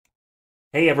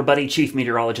Hey everybody, Chief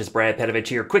Meteorologist Brad Panovich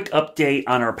here. Quick update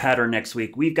on our pattern next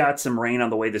week. We've got some rain on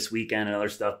the way this weekend and other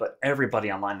stuff, but everybody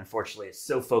online, unfortunately, is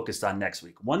so focused on next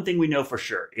week. One thing we know for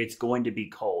sure, it's going to be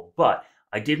cold, but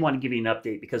I did want to give you an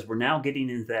update because we're now getting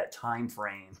into that time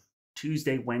frame,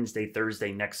 Tuesday, Wednesday,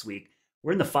 Thursday next week.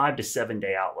 We're in the 5 to 7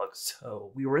 day outlook.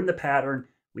 So we were in the pattern,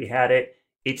 we had it.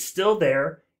 It's still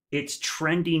there. It's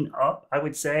trending up, I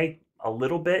would say, a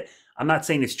little bit. I'm not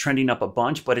saying it's trending up a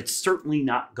bunch, but it's certainly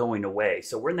not going away.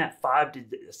 So we're in that 5 to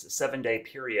 7 day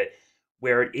period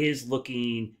where it is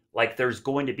looking like there's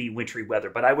going to be wintry weather.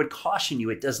 But I would caution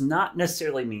you, it does not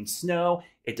necessarily mean snow.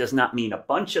 It does not mean a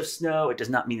bunch of snow. It does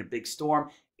not mean a big storm.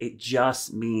 It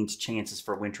just means chances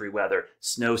for wintry weather,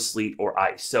 snow, sleet, or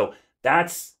ice. So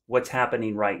that's what's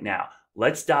happening right now.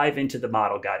 Let's dive into the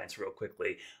model guidance real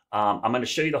quickly. I'm going to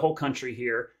show you the whole country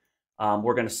here.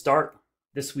 We're going to start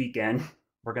this weekend.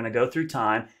 We're going to go through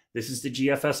time. This is the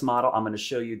GFS model. I'm going to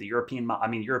show you the European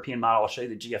model. I'll show you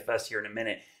the GFS here in a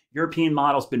minute. European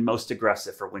model's been most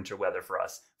aggressive for winter weather for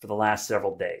us for the last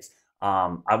several days.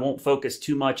 I won't focus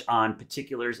too much on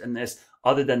particulars in this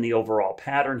other than the overall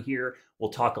pattern here.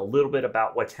 We'll talk a little bit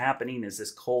about what's happening is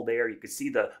this cold air. You can see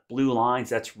the blue lines.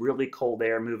 That's really cold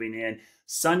air moving in.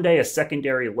 Sunday, a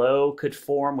secondary low could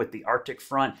form with the Arctic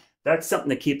front. That's something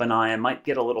to keep an eye on. Might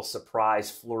get a little surprise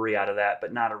flurry out of that,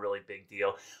 but not a really big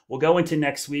deal. We'll go into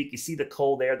next week. You see the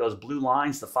cold air, those blue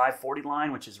lines, the 540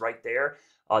 line, which is right there.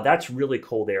 That's really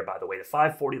cold air, by the way. The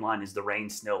 540 line is the rain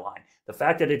snow line. The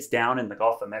fact that it's down in the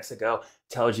Gulf of Mexico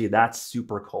tells you that's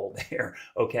super cold air,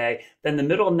 okay? Then the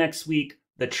middle of next week,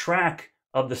 the track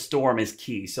of the storm is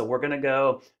key. So we're going to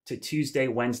go to Tuesday,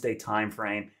 Wednesday time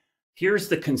frame. Here's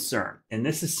the concern, and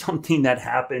this is something that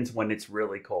happens when it's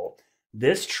really cold.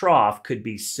 This trough could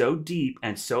be so deep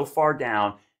and so far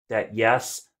down that,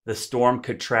 yes, the storm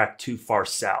could track too far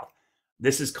south.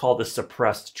 This is called the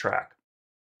suppressed track.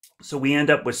 So we end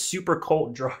up with super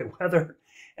cold, dry weather,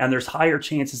 and there's higher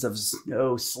chances of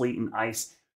snow, sleet, and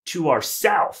ice to our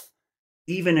south,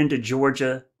 even into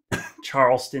Georgia,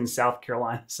 Charleston, South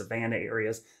Carolina, Savannah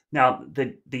areas. Now,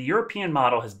 the European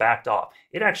model has backed off.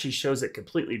 It actually shows it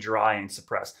completely dry and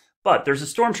suppressed. But there's a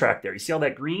storm track there. You see all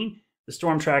that green? The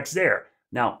storm track's there.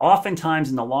 Now,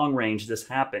 oftentimes in the long range, this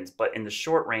happens, but in the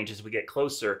short range, as we get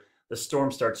closer, the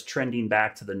storm starts trending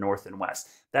back to the north and west.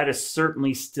 That is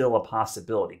certainly still a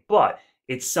possibility, but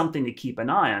it's something to keep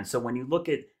an eye on. So when you look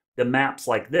at the maps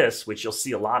like this, which you'll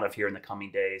see a lot of here in the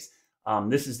coming days,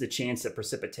 this is the chance of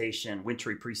precipitation,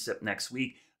 wintry precip next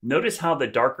week. Notice how the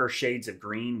darker shades of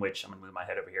green, which I'm going to move my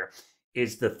head over here,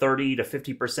 is the 30 to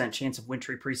 50% chance of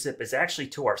wintry precip is actually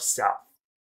to our south,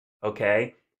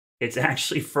 okay? It's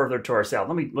actually further to our south.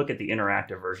 Let me look at the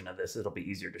interactive version of this. It'll be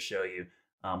easier to show you.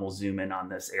 We'll zoom in on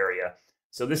this area.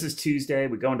 So this is Tuesday.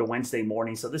 We go into Wednesday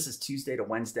morning. So this is Tuesday to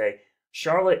Wednesday.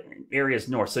 Charlotte areas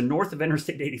north. So north of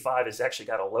Interstate 85 has actually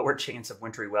got a lower chance of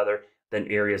wintry weather than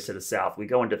areas to the south. We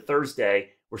go into Thursday.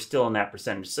 We're still in that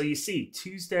percentage. So you see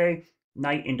Tuesday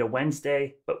night into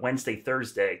Wednesday, but Wednesday,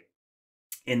 Thursday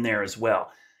in there as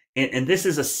well. And this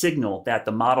is a signal that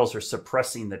the models are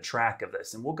suppressing the track of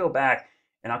this. And we'll go back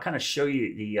and I'll kind of show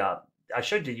you I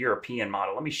showed you the European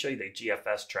model. Let me show you the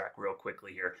GFS track real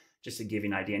quickly here, just to give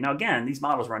you an idea. Now, again, these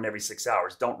models run every 6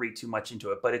 hours. Don't read too much into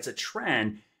it, but it's a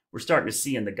trend we're starting to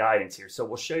see in the guidance here. So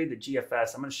we'll show you the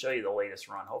GFS. I'm going to show you the latest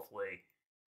run. Hopefully,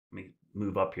 let me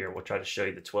move up here. We'll try to show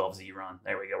you the 12Z run.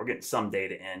 There we go. We're getting some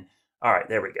data in. All right,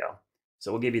 there we go.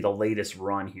 So we'll give you the latest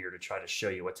run here to try to show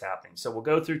you what's happening. So we'll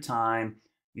go through time.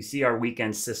 You see our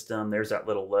weekend system. There's that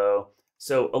little low.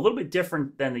 So a little bit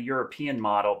different than the European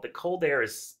model. The cold air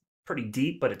is pretty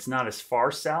deep, but it's not as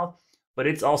far south, but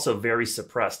it's also very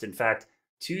suppressed. In fact,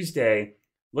 Tuesday,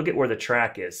 look at where the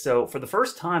track is. So for the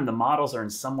first time, the models are in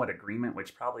somewhat agreement,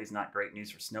 which probably is not great news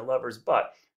for snow lovers,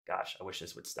 but gosh, I wish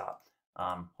this would stop.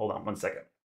 Hold on one second.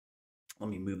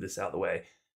 Let me move this out of the way.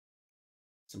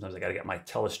 Sometimes I got to get my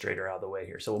telestrator out of the way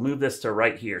here. So we'll move this to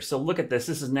right here. So look at this.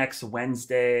 This is next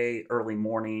Wednesday, early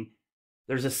morning.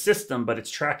 There's a system, but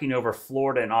it's tracking over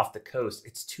Florida and off the coast.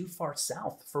 It's too far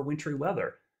south for wintry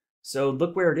weather. So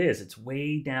look where it is. It's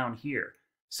way down here.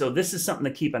 So this is something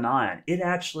to keep an eye on. It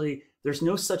actually, there's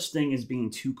no such thing as being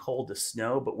too cold to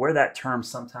snow, but where that term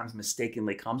sometimes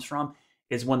mistakenly comes from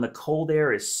is when the cold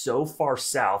air is so far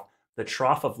south, the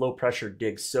trough of low pressure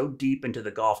digs so deep into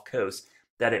the Gulf Coast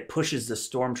that it pushes the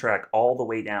storm track all the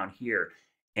way down here,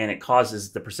 and it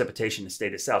causes the precipitation to stay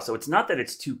to south. So it's not that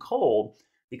it's too cold,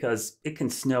 because it can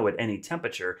snow at any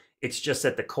temperature. It's just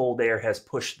that the cold air has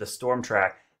pushed the storm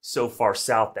track so far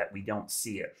south that we don't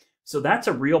see it. So that's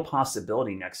a real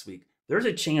possibility next week. There's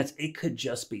a chance it could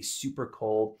just be super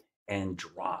cold and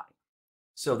dry.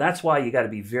 So that's why you got to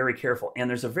be very careful. And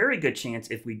there's a very good chance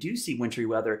if we do see wintry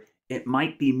weather, it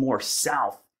might be more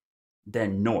south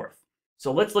than north.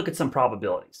 So let's look at some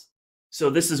probabilities.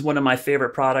 So this is one of my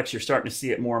favorite products. You're starting to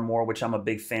see it more and more, which I'm a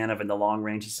big fan of in the long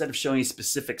range. Instead of showing you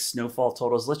specific snowfall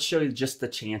totals, let's show you just the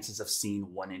chances of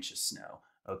seeing 1 inch of snow.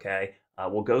 Okay,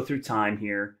 we'll go through time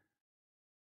here.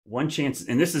 One chance,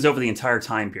 and this is over the entire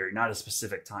time period, not a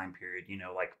specific time period, you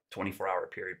know, like 24-hour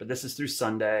period, but this is through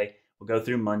Sunday. We'll go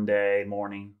through Monday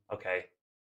morning. Okay,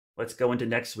 let's go into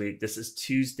next week. This is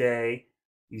Tuesday.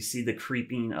 You see the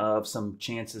creeping of some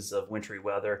chances of wintry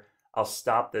weather. I'll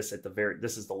stop this at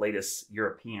this is the latest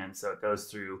European, so it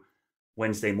goes through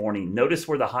Wednesday morning. Notice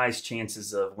where the highest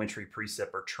chances of wintry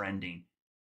precip are trending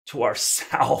to our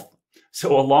south.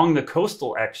 So along the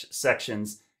coastal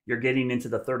sections, you're getting into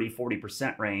the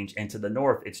 30-40% range, and to the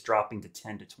north, it's dropping to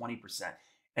 10 to 20%.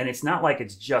 And it's not like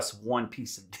it's just one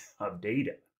piece of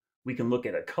data. We can look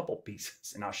at a couple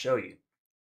pieces, and I'll show you.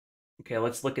 Okay,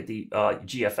 let's look at the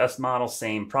GFS model.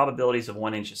 Same probabilities of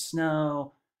 1 inch of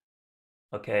snow.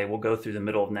 Okay, we'll go through the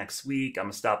middle of next week. I'm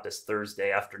going to stop this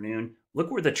Thursday afternoon. Look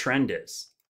where the trend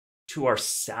is, to our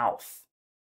south.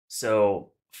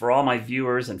 So for all my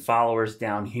viewers and followers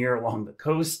down here along the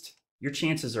coast, your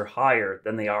chances are higher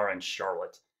than they are in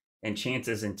Charlotte. And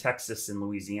chances in Texas and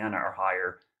Louisiana are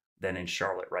higher than in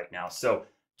Charlotte right now. So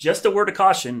just a word of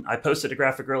caution. I posted a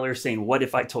graphic earlier saying, what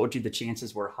if I told you the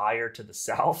chances were higher to the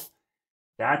south?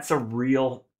 That's a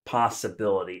real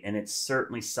possibility, and it's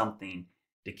certainly something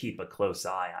to keep a close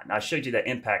eye on. Now, I showed you that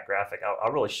impact graphic.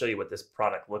 I'll really show you what this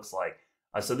product looks like.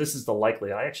 So this is the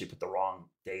likely. I actually put the wrong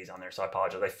days on there, so I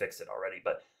apologize. I fixed it already.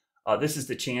 But this is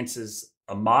the chances,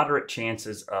 moderate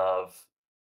chances of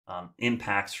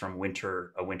impacts from a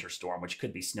winter storm, which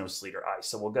could be snow, sleet, or ice.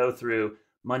 So we'll go through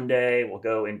Monday. We'll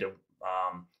go into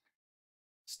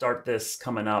start this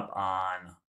coming up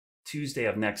on Tuesday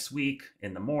of next week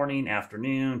in the morning,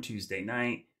 afternoon, Tuesday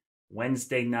night,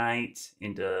 Wednesday night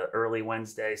into early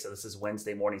Wednesday. So this is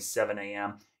Wednesday morning, 7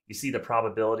 a.m. You see the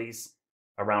probabilities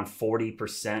around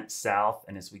 40% south.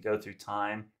 And as we go through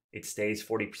time, it stays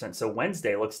 40%. So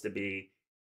Wednesday looks to be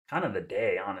kind of the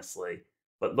day, honestly.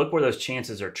 But look where those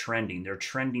chances are trending. They're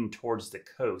trending towards the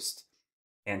coast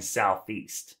and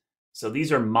southeast. So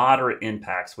these are moderate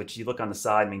impacts, which you look on the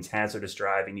side means hazardous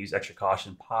driving, use extra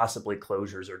caution, possibly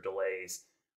closures or delays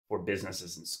for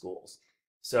businesses and schools.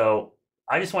 So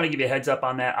I just want to give you a heads up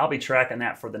on that. I'll be tracking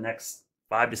that for the next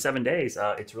 5 to 7 days.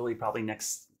 It's really probably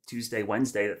next Tuesday,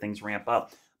 Wednesday that things ramp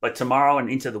up. But tomorrow and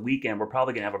into the weekend, we're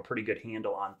probably going to have a pretty good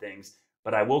handle on things.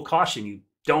 But I will caution you,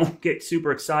 don't get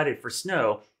super excited for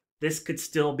snow. This could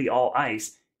still be all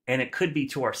ice, and it could be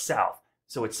to our south.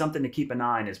 So it's something to keep an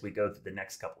eye on as we go through the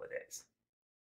next couple of days.